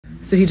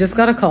So he just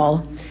got a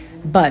call,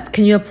 but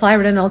can you apply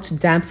retinol to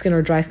damp skin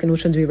or dry skin?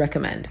 Which one do we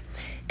recommend?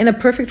 In a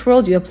perfect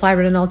world, you apply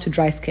retinol to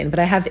dry skin, but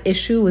I have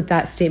issue with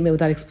that statement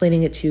without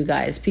explaining it to you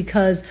guys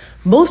because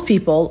most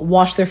people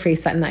wash their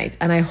face at night,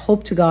 and I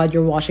hope to God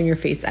you're washing your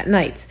face at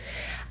night.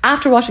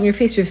 After washing your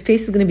face is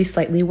going to be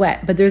slightly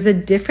wet, but there's a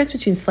difference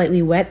between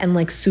slightly wet and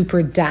like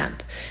super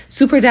damp.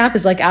 Super damp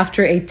is like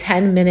after a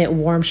 10-minute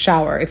warm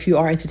shower. If you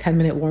are into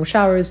 10-minute warm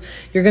showers,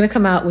 you're going to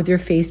come out with your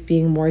face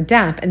being more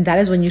damp. And that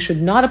is when you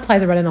should not apply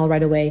the retinol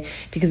right away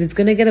because it's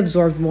going to get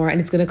absorbed more and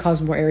it's going to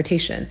cause more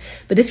irritation.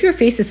 But if your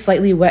face is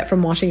slightly wet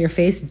from washing your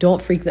face, don't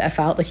freak the F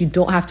out. Like you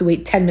don't have to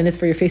wait 10 minutes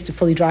for your face to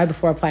fully dry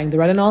before applying the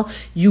retinol.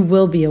 You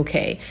will be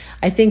okay.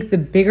 I think the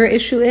bigger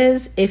issue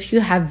is if you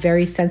have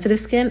very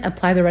sensitive skin,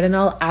 apply the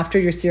retinol after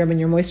your serum and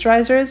your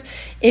moisturizers.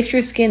 If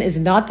your skin is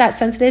not that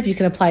sensitive, you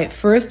can apply it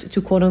first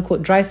to quote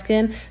unquote dry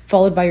skin,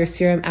 followed by your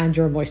serum and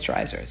your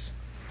moisturizers.